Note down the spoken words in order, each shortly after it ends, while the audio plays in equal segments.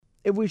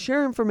if we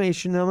share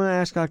information, I'm going to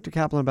ask Dr.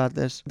 Caplan about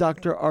this,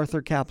 Dr.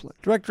 Arthur Caplan,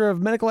 Director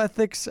of Medical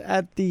Ethics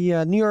at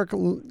the New York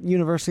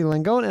University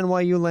Langone,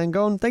 NYU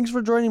Langone. Thanks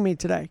for joining me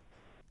today.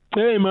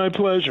 Hey, my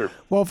pleasure.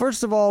 Well,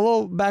 first of all, a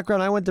little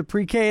background. I went to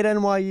pre-K at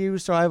NYU,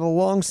 so I have a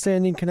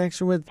long-standing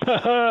connection with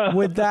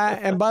that.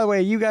 And by the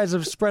way, you guys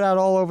have spread out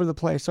all over the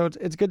place, so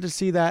it's good to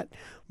see that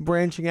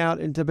branching out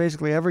into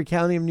basically every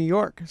county of New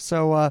York.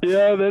 So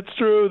yeah, that's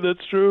true.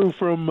 That's true.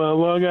 From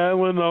Long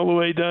Island all the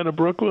way down to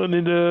Brooklyn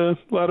into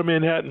a lot of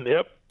Manhattan.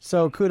 Yep.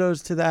 So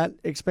kudos to that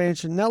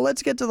expansion. Now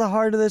let's get to the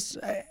heart of this.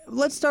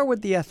 Let's start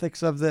with the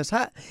ethics of this.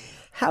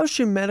 How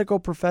should medical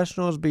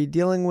professionals be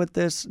dealing with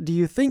this? Do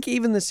you think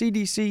even the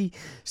CDC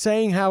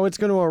saying how it's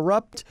going to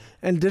erupt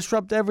and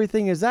disrupt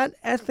everything, is that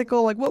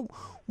ethical? Like,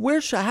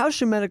 how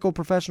should medical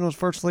professionals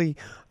firstly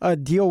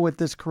deal with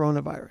this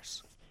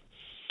coronavirus?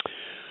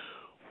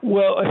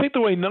 Well, I think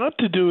the way not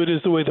to do it is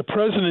the way the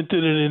president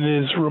did it in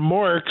his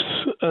remarks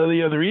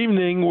the other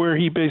evening, where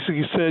he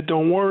basically said,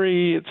 don't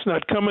worry, it's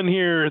not coming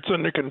here, it's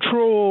under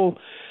control.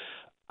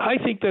 I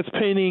think that's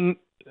painting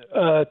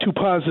too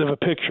positive a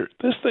picture.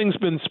 This thing's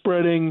been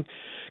spreading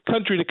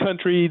country to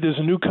country. There's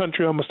a new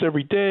country almost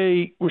every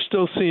day. We're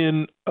still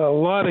seeing a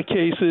lot of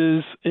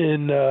cases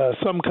in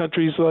some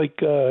countries like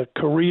South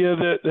Korea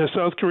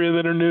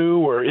that are new,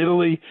 or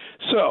Italy.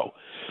 So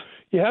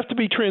you have to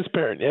be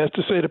transparent. You have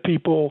to say to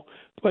people,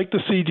 like the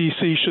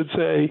CDC should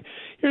say,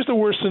 here's the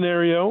worst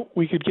scenario.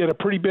 We could get a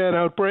pretty bad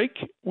outbreak.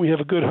 We have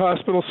a good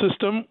hospital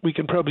system. We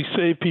can probably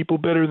save people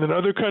better than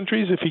other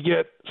countries if you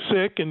get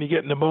sick and you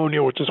get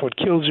pneumonia, which is what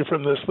kills you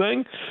from this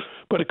thing.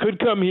 But it could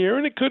come here,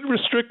 and it could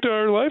restrict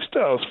our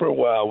lifestyles for a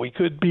while. We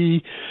could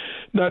be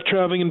not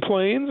traveling in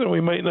planes, and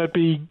we might not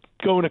be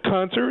going to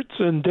concerts,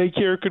 and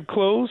daycare could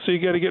close, so you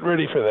got to get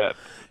ready for that.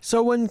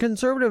 So when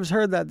conservatives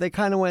heard that, they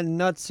kind of went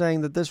nuts,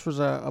 saying that this was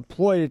a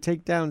ploy to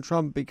take down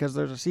Trump because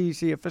there's a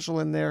CDC official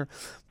in there.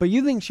 But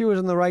you think she was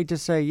in the right to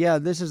say, yeah,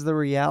 this is the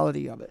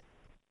reality of it?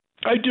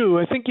 I do.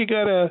 I think you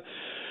got to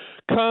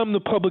calm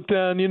the public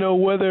down,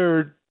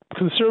 whether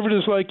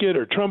conservatives like it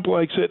or Trump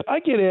likes it. I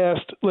get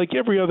asked like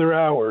every other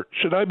hour,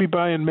 should I be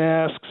buying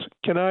masks?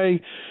 Can I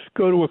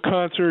go to a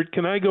concert?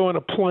 Can I go on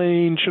a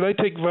plane? Should I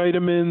take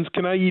vitamins?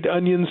 Can I eat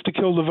onions to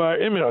kill the virus?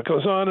 It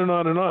goes on and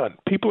on and on.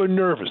 People are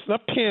nervous,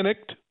 not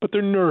panicked, but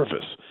they're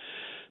nervous.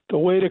 The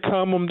way to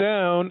calm them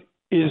down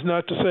is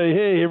not to say,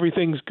 hey,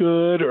 everything's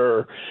good,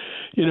 or,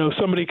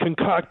 somebody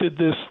concocted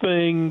this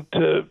thing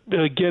to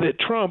get at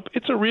Trump.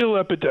 It's a real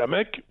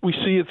epidemic. We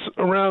see it's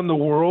around the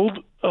world.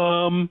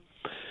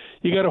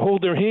 You got to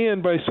hold their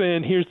hand by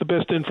saying, here's the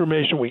best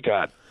information we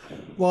got.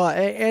 Well,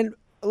 and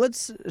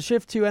let's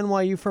shift to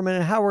NYU for a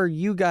minute. How are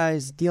you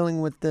guys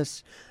dealing with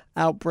this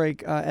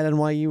outbreak at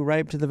NYU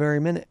right up to the very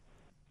minute?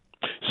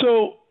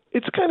 So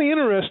it's kind of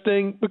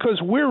interesting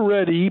because we're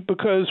ready,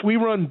 because we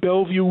run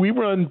Bellevue, we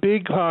run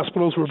big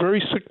hospitals where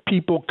very sick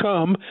people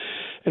come,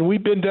 and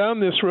we've been down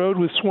this road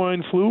with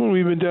swine flu, and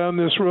we've been down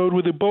this road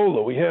with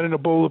Ebola. We had an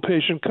Ebola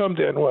patient come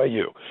to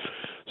NYU.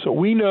 So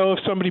we know if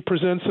somebody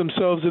presents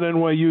themselves at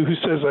NYU who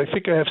says, I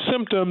think I have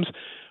symptoms,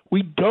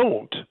 we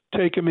don't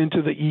take them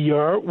into the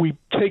ER. We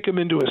take them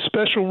into a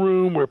special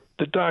room where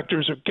the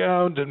doctors are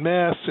gowned and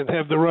masked and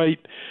have the right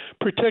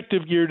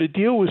protective gear to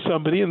deal with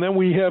somebody, and then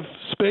we have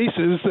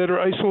spaces that are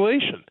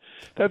isolation.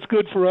 That's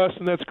good for us,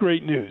 and that's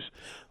great news.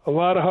 A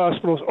lot of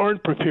hospitals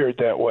aren't prepared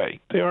that way.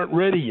 They aren't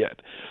ready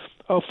yet.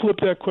 I'll flip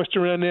that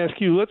question around and ask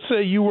you, let's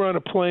say you were on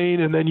a plane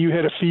and then you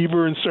had a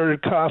fever and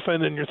started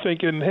coughing, and you're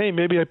thinking, hey,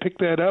 maybe I picked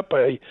that up.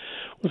 I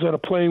was on a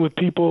plane with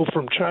people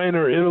from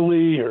China or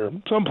Italy or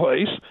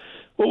someplace.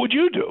 What would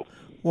you do?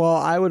 Well,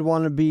 I would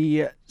want to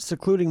be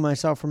secluding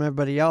myself from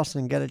everybody else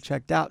and get it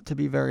checked out, to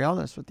be very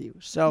honest with you.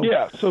 So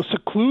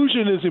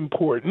seclusion is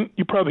important.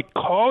 You probably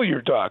call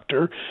your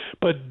doctor,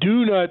 but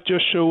do not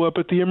just show up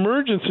at the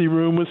emergency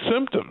room with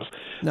symptoms.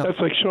 No. That's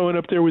like showing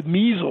up there with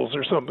measles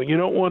or something. You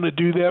don't want to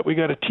do that. We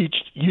got to teach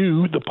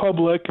you, the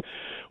public,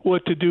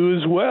 what to do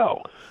as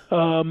well.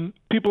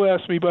 People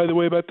ask me, by the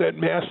way, about that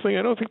mask thing.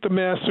 I don't think the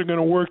masks are going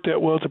to work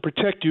that well to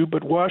protect you,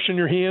 but washing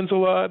your hands a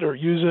lot or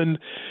using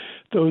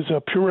those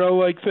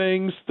Purell-like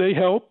things, they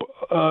help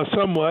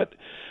somewhat.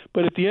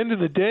 But at the end of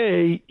the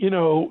day,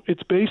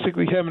 it's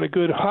basically having a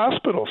good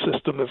hospital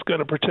system that's going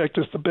to protect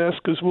us the best,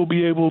 because we'll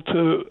be able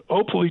to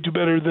hopefully do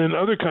better than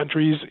other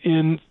countries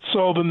in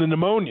solving the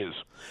pneumonias.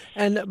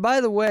 And by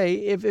the way,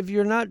 if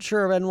you're not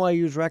sure of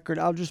NYU's record,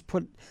 I'll just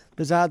put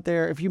this out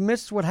there. If you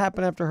missed what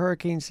happened after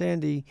Hurricane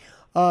Sandy,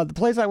 the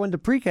place I went to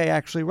pre-K,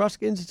 actually,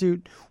 Rusk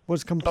Institute,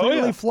 was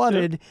completely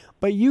flooded. Yeah.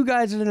 But you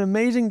guys did an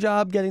amazing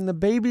job getting the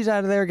babies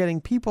out of there, getting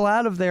people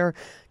out of there,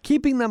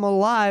 keeping them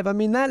alive. I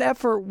mean, that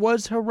effort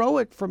was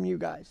heroic from you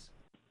guys.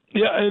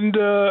 Yeah, and,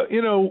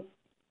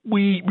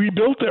 we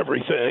rebuilt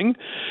everything.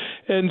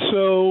 And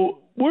so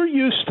we're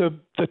used to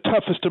the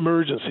toughest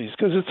emergencies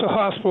because it's a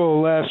hospital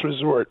of last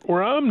resort.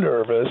 Where I'm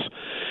nervous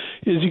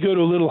is you go to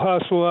a little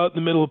hospital out in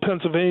the middle of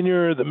Pennsylvania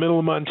or the middle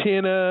of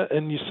Montana,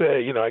 and you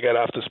say, I got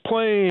off this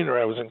plane, or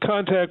I was in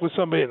contact with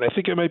somebody and I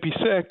think I might be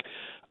sick.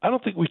 I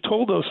don't think we've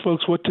told those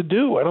folks what to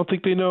do. I don't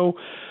think they know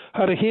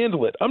how to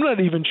handle it. I'm not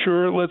even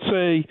sure, let's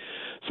say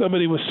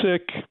somebody was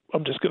sick,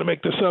 I'm just going to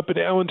make this up, in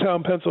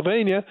Allentown,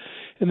 Pennsylvania,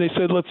 and they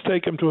said, let's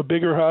take them to a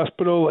bigger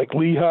hospital like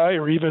Lehigh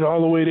or even all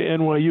the way to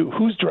NYU.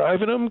 Who's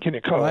driving them? Can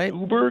you call an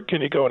Uber?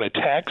 Can you go in a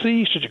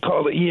taxi? Should you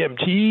call the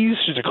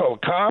EMTs? Should you call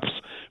the cops?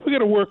 We got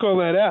to work all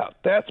that out.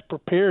 That's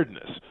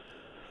preparedness.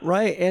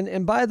 Right.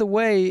 And by the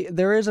way,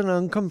 there is an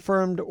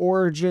unconfirmed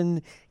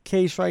origin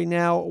case right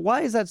now.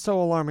 Why is that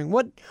so alarming?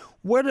 What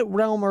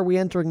realm are we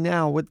entering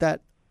now with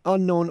that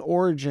unknown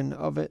origin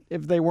of it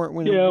if they weren't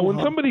winning? Yeah, when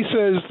somebody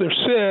says they're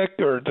sick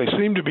or they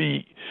seem to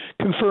be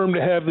confirmed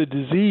to have the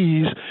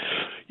disease,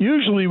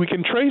 usually we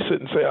can trace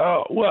it and say,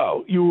 oh,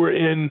 well, you were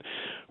in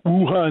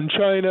Wuhan,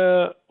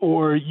 China,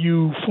 or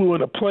you flew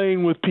on a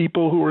plane with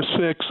people who were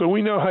sick, so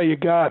we know how you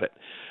got it.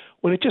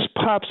 When it just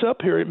pops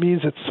up here, it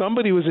means that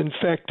somebody was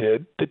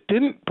infected that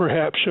didn't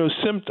perhaps show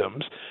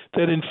symptoms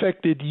that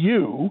infected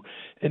you,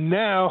 and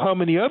now how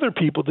many other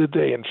people did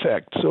they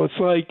infect? So it's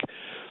like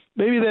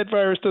maybe that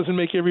virus doesn't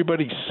make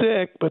everybody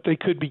sick, but they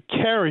could be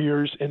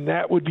carriers, and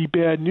that would be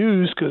bad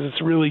news because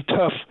it's really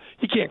tough.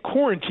 You can't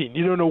quarantine.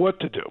 You don't know what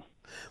to do.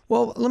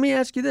 Well, let me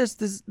ask you this.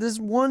 This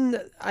one,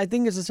 I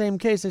think, is the same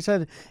case. They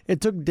said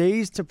it took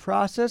days to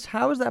process.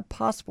 How is that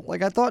possible?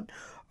 Like, I thought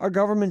our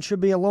government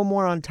should be a little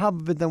more on top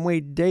of it than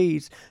wait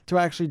days to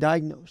actually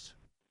diagnose.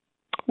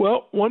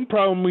 Well, one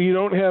problem, we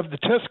don't have the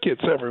test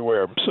kits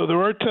everywhere. So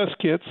there are test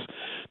kits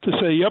to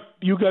say, yep,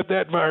 you got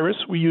that virus.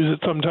 We use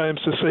it sometimes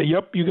to say,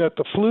 yep, you got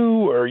the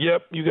flu, or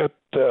yep, you got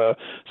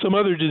some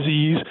other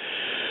disease.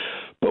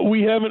 But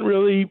we haven't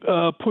really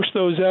pushed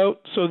those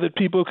out so that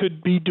people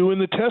could be doing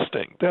the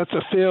testing. That's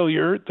a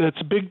failure.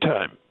 That's big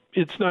time.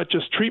 It's not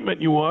just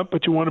treatment you want,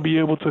 but you want to be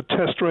able to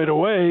test right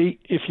away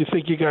if you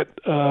think you got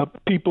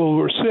people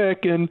who are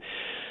sick. And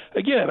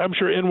again, I'm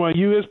sure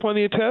NYU has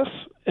plenty of tests,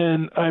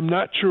 and I'm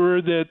not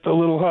sure that the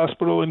little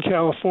hospital in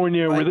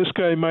California where this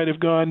guy might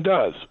have gone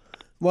does.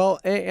 Well,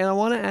 and I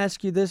want to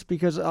ask you this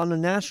because on a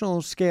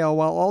national scale,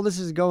 while all this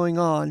is going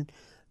on,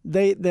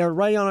 they're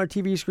right on our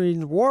TV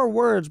screens, war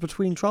words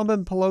between Trump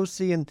and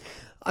Pelosi. And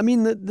I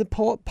mean, the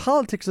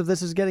politics of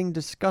this is getting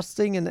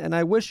disgusting. And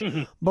I wish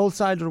both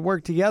sides would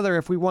work together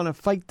if we want to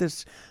fight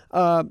this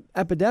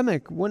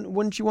epidemic.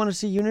 Wouldn't you want to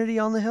see unity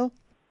on the Hill?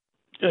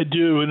 I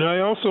do. And I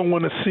also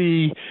want to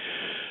see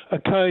a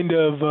kind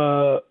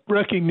of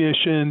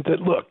recognition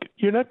that, look,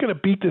 you're not going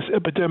to beat this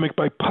epidemic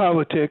by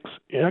politics.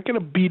 You're not going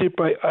to beat it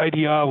by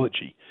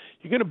ideology.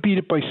 You're going to beat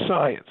it by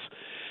science.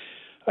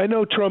 I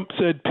know Trump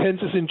said Pence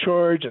is in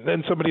charge, and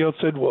then somebody else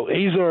said, well,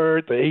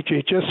 Azar, the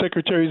HHS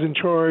secretary, is in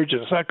charge,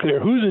 and it's not clear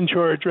who's in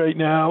charge right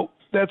now.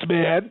 That's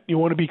bad. You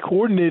want to be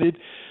coordinated.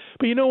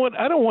 But you know what?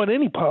 I don't want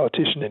any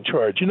politician in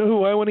charge. You know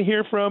who I want to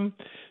hear from?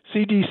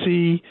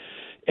 CDC,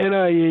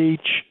 NIH,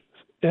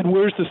 and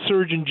where's the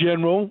Surgeon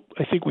General?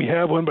 I think we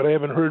have one, but I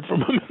haven't heard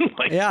from him.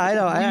 Yeah, I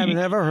know. I haven't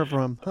ever heard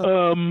from him.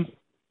 Huh.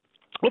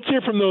 Let's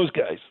hear from those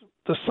guys.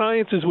 The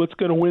science is what's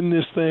going to win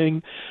this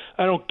thing.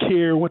 I don't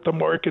care what the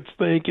markets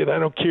think, and I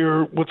don't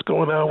care what's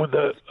going on with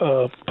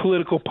the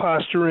political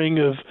posturing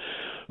of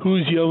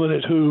who's yelling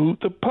at who.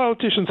 The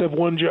politicians have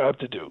one job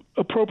to do: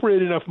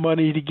 appropriate enough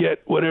money to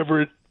get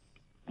whatever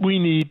we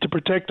need to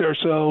protect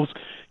ourselves,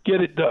 get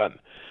it done,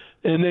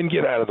 and then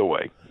get out of the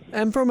way.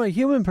 And from a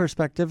human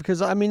perspective,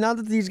 because, I mean, not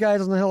that these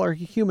guys on the Hill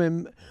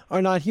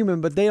are not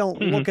human, but they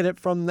don't look at it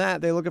from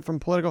that. They look at it from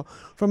political.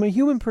 From a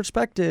human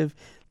perspective,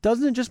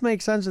 doesn't it just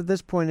make sense at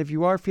this point, if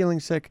you are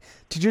feeling sick,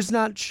 to just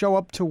not show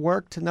up to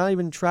work, to not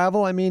even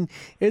travel? I mean,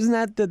 isn't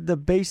that the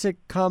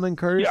basic common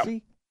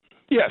courtesy?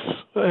 Yeah. Yes,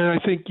 and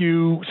I think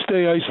you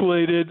stay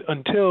isolated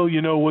until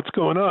you know what's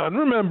going on.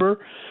 Remember,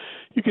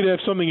 you could have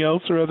something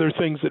else or other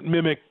things that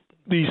mimic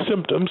these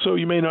symptoms, so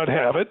you may not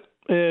have it.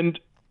 And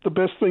the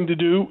best thing to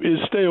do is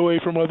stay away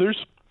from others.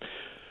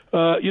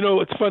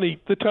 It's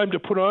funny. The time to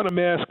put on a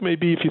mask may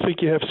be if you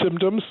think you have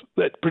symptoms.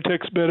 That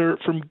protects better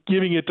from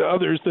giving it to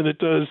others than it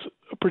does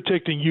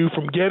protecting you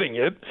from getting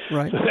it.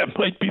 Right. So that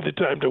might be the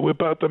time to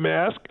whip out the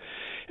mask.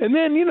 And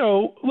then,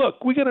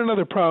 look, we got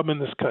another problem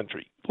in this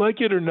country.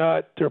 Like it or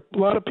not, there are a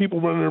lot of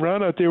people running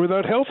around out there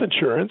without health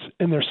insurance,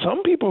 and there's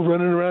some people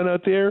running around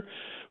out there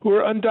who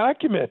are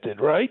undocumented,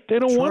 right? They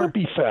don't want to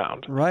be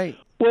found. Right.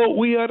 Well,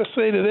 we ought to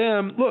say to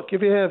them, look,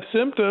 if you have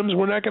symptoms,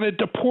 we're not going to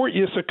deport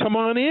you, so come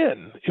on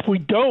in. If we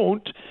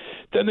don't,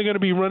 then they're going to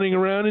be running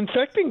around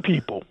infecting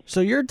people.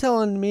 So you're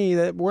telling me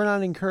that we're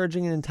not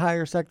encouraging an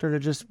entire sector to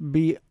just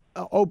be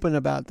open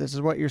about this,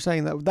 is what you're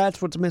saying?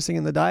 That's what's missing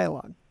in the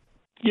dialogue.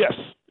 Yes,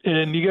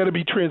 and you got to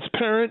be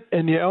transparent,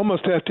 and you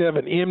almost have to have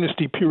an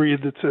amnesty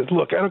period that says,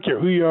 look, I don't care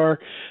who you are,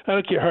 I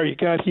don't care how you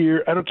got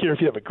here, I don't care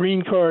if you have a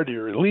green card, or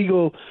you're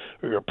illegal,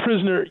 or you're a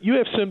prisoner. You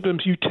have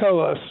symptoms, you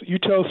tell us, you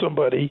tell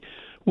somebody,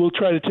 we'll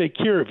try to take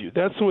care of you.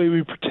 That's the way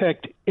we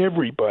protect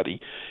everybody.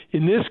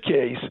 In this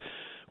case,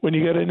 when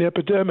you got an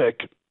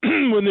epidemic,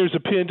 when there's a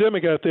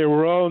pandemic out there,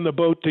 we're all in the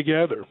boat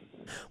together.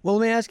 Well,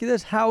 let me ask you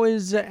this. How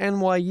is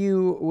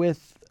NYU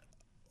with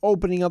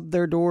opening up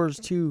their doors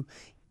to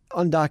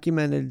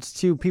undocumented,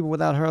 to people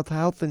without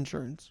health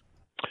insurance?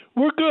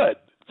 We're good.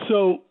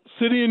 So,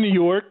 city of New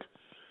York,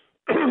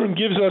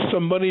 gives us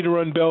some money to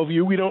run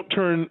Bellevue. We don't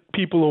turn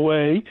people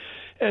away.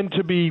 And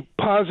to be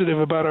positive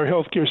about our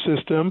healthcare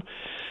system,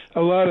 a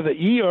lot of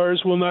the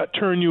ERs will not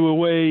turn you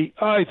away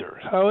either.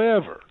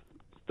 However,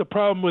 the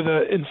problem with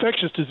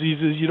infectious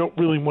diseases, you don't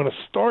really want to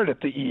start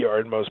at the ER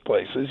in most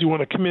places. You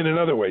want to come in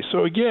another way.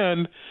 So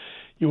again,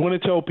 you want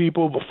to tell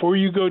people before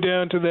you go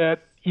down to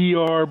that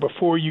ER,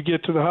 before you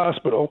get to the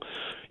hospital,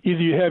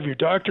 either you have your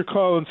doctor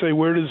call and say,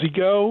 where does he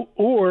go?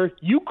 Or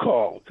you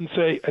call and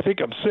say, I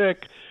think I'm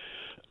sick.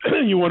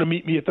 You want to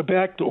meet me at the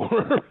back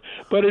door.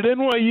 But at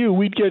NYU,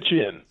 we'd get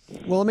you in.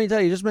 Well, let me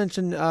tell you, you just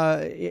mentioned,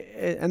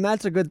 and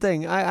that's a good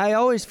thing. I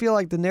always feel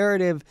like the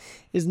narrative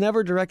is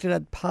never directed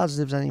at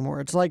positives anymore.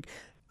 It's like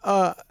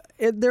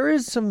there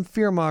is some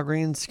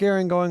fear-mongering and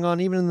scaring going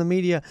on, even in the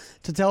media,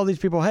 to tell these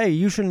people, hey,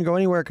 you shouldn't go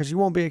anywhere because you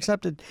won't be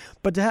accepted.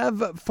 But to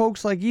have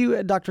folks like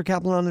you, Dr.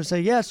 Caplan, on and say,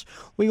 yes,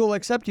 we will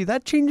accept you,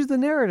 that changes the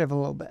narrative a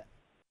little bit.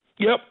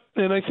 Yep,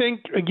 and I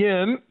think,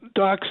 again,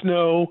 docs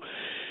know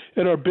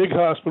at our big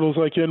hospitals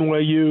like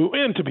NYU,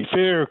 and to be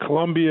fair,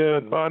 Columbia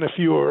and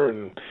Montefiore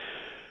and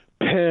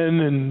Penn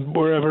and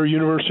wherever,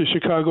 University of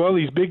Chicago, all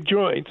these big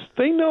joints,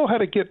 they know how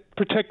to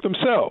protect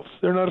themselves.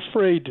 They're not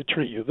afraid to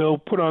treat you. They'll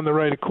put on the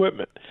right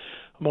equipment.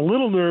 I'm a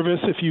little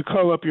nervous if you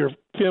call up your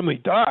family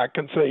doc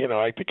and say,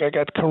 I think I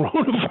got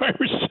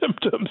coronavirus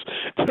symptoms.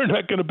 They're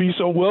not going to be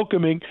so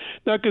welcoming,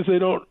 not because they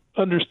don't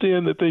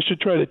understand that they should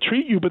try to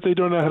treat you, but they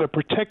don't know how to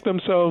protect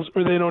themselves,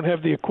 or they don't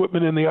have the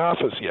equipment in the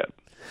office yet.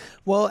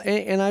 Well,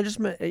 and I just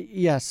meant,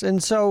 yes.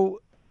 And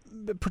so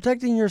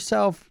protecting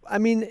yourself, I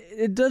mean,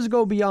 it does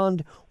go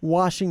beyond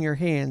washing your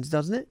hands,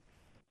 doesn't it?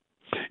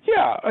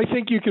 Yeah, I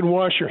think you can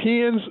wash your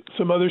hands.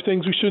 Some other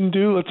things we shouldn't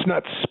do. Let's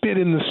not spit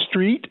in the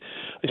street.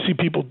 I see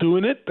people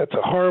doing it. That's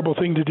a horrible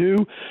thing to do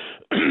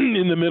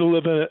in the middle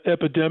of an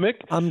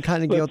epidemic. I'm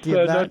kind of guilty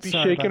of that. Let's not be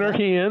shaking our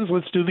hands.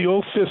 Let's do the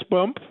old fist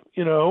bump.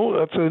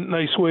 That's a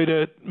nice way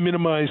to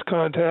minimize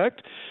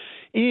contact.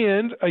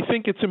 And I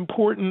think it's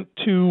important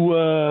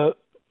to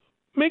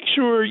make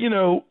sure, you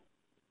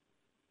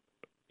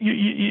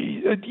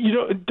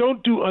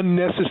don't do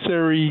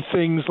unnecessary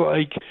things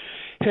like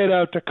head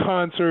out to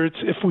concerts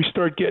if we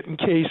start getting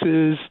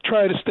cases,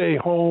 try to stay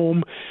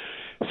home.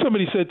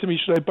 Somebody said to me,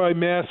 should I buy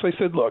masks? I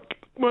said, look,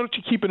 why don't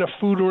you keep enough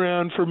food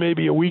around for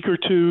maybe a week or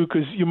two,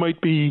 because you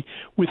might be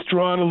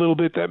withdrawn a little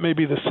bit. That may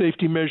be the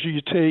safety measure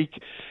you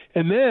take.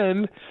 And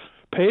then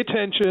pay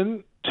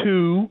attention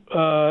to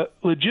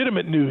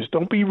legitimate news.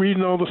 Don't be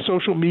reading all the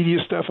social media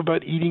stuff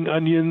about eating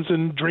onions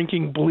and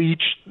drinking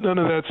bleach. None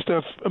of that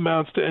stuff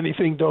amounts to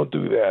anything. Don't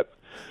do that.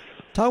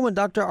 Talking with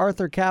Dr.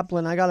 Arthur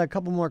Caplan, I got a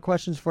couple more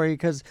questions for you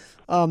because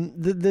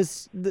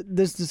this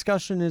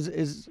discussion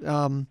is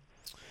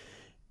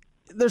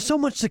there's so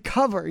much to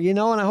cover, and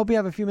I hope you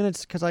have a few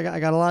minutes because I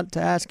got a lot to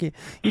ask you.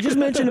 You just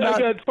mentioned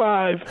about I got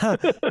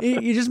 5.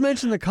 You just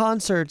mentioned the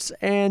concerts,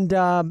 and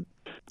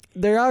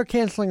they are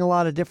canceling a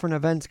lot of different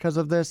events because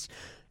of this.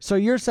 So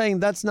you're saying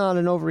that's not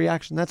an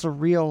overreaction; that's a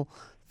real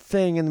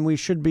thing, and we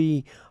should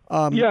be.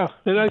 Yeah,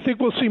 and I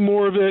think we'll see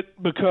more of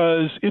it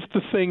because if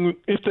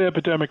the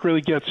epidemic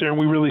really gets there and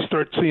we really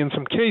start seeing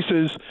some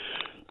cases,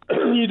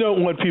 you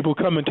don't want people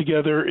coming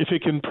together. If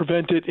it can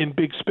prevent it in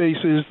big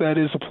spaces, that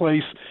is a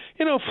place.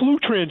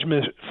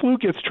 Flu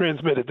gets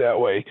transmitted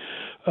that way.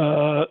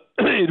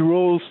 It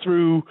rolls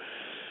through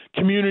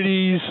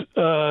communities.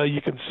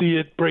 You can see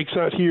it breaks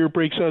out here,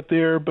 breaks out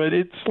there, but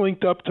it's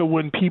linked up to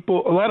when a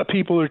lot of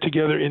people are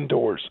together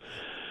indoors.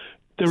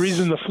 The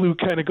reason the flu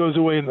kind of goes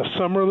away in the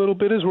summer a little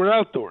bit is we're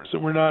outdoors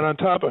and we're not on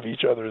top of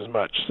each other as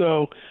much.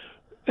 So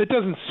it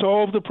doesn't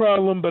solve the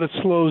problem, but it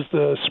slows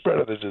the spread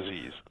of the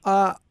disease.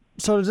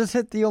 So does this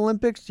hit the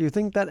Olympics? Do you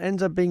think that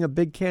ends up being a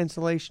big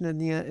cancellation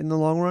in the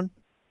long run?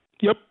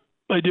 Yep,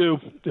 I do.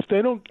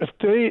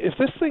 If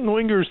this thing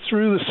lingers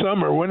through the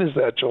summer, when is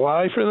that?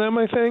 July for them,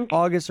 I think.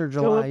 August or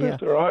July,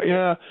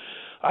 yeah.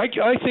 I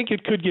think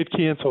it could get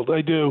canceled.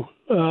 I do.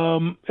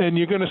 And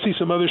you're going to see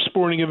some other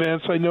sporting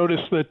events. I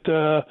noticed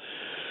that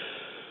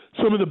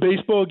some of the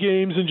baseball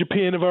games in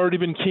Japan have already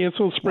been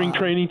canceled, spring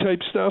training type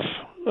stuff.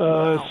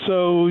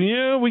 So,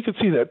 yeah, we could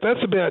see that. That's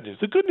the bad news.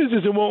 The good news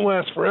is it won't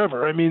last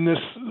forever. I mean, this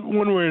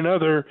one way or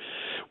another,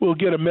 we'll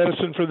get a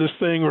medicine for this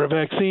thing or a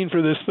vaccine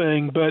for this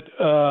thing, but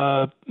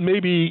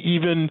maybe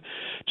even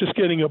just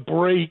getting a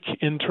break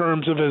in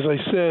terms of, as I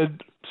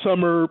said,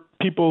 summer,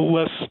 people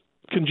less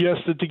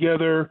congested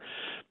together.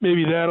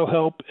 Maybe that'll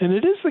help. And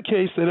it is the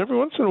case that every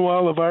once in a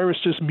while a virus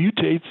just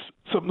mutates.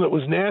 Something that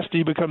was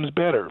nasty becomes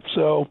better.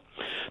 So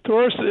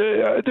there's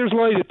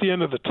light at the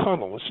end of the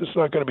tunnel. It's just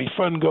not going to be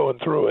fun going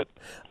through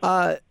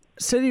it.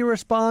 City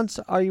response,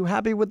 are you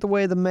happy with the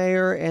way the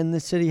mayor and the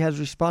city has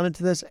responded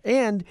to this?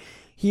 And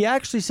he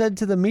actually said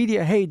to the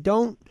media, hey,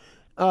 don't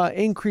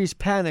increase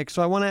panic.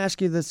 So I want to ask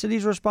you the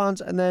city's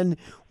response, and then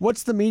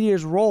what's the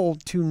media's role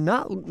to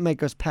not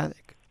make us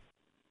panic?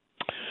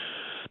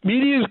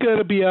 Media's got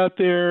to be out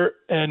there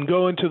and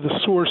go into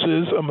the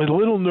sources. I'm a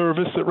little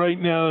nervous that right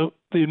now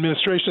the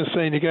administration is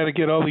saying you got to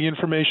get all the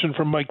information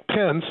from Mike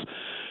Pence.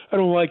 I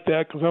don't like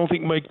that because I don't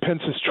think Mike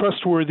Pence is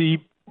trustworthy.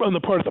 on the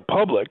part of the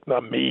public,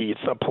 not me.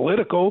 It's not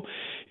political.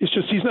 It's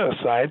just he's not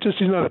a scientist.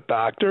 He's not a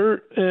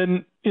doctor.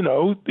 And,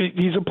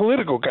 he's a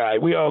political guy.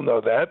 We all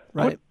know that.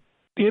 Right.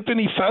 Put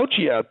Anthony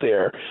Fauci out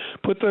there.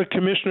 Put the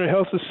commissioner of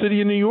health of the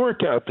city of New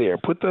York out there.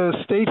 Put the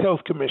state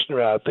health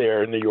commissioner out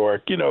there in New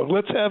York.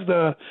 Let's have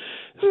this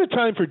is a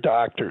time for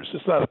doctors.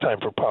 It's not a time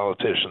for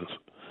politicians.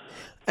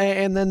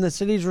 And then the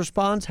city's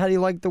response, how do you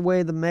like the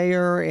way the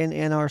mayor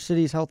and our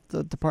city's health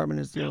department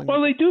is dealing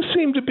Well, they do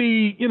seem to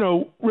be,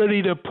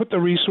 ready to put the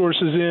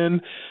resources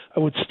in. I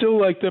would still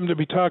like them to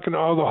be talking to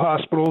all the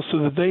hospitals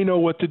so that they know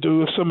what to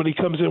do if somebody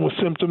comes in with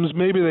symptoms.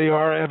 Maybe they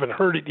are. I haven't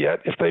heard it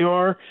yet. If they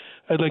are,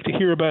 I'd like to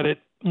hear about it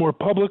more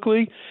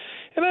publicly.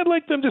 And I'd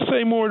like them to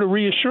say more to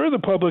reassure the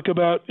public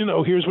about,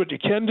 here's what you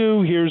can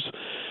do. Here's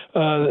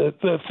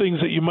the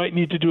things that you might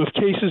need to do if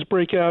cases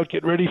break out.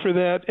 Get ready for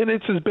that. And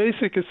it's as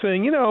basic as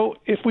saying,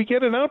 if we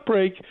get an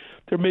outbreak,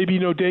 there may be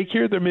no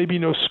daycare, there may be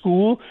no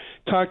school.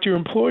 Talk to your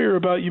employer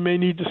about you may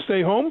need to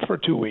stay home for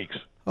 2 weeks.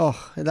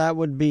 Oh, that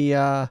would be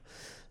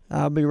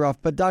rough.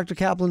 But Dr.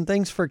 Caplan,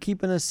 thanks for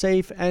keeping us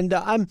safe. And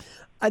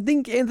I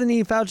think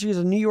Anthony Fauci is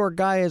a New York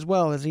guy as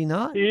well, is he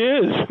not? He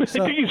is.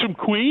 So, I think he's from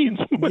Queens.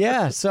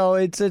 Yeah, so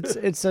it's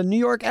a New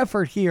York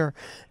effort here.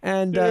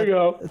 And there you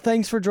go.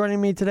 Thanks for joining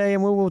me today,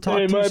 and we will talk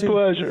to you soon. My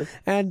pleasure.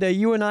 And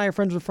you and I are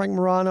friends with Frank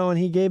Morano, and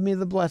he gave me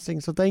the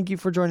blessing. So thank you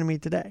for joining me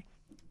today.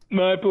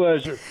 My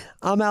pleasure.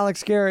 I'm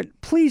Alex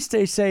Garrett. Please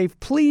stay safe.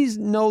 Please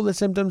know the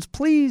symptoms.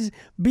 Please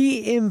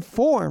be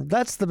informed.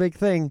 That's the big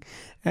thing.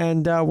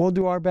 And we'll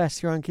do our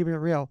best here on Keeping It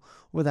Real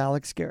with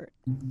Alex Garrett.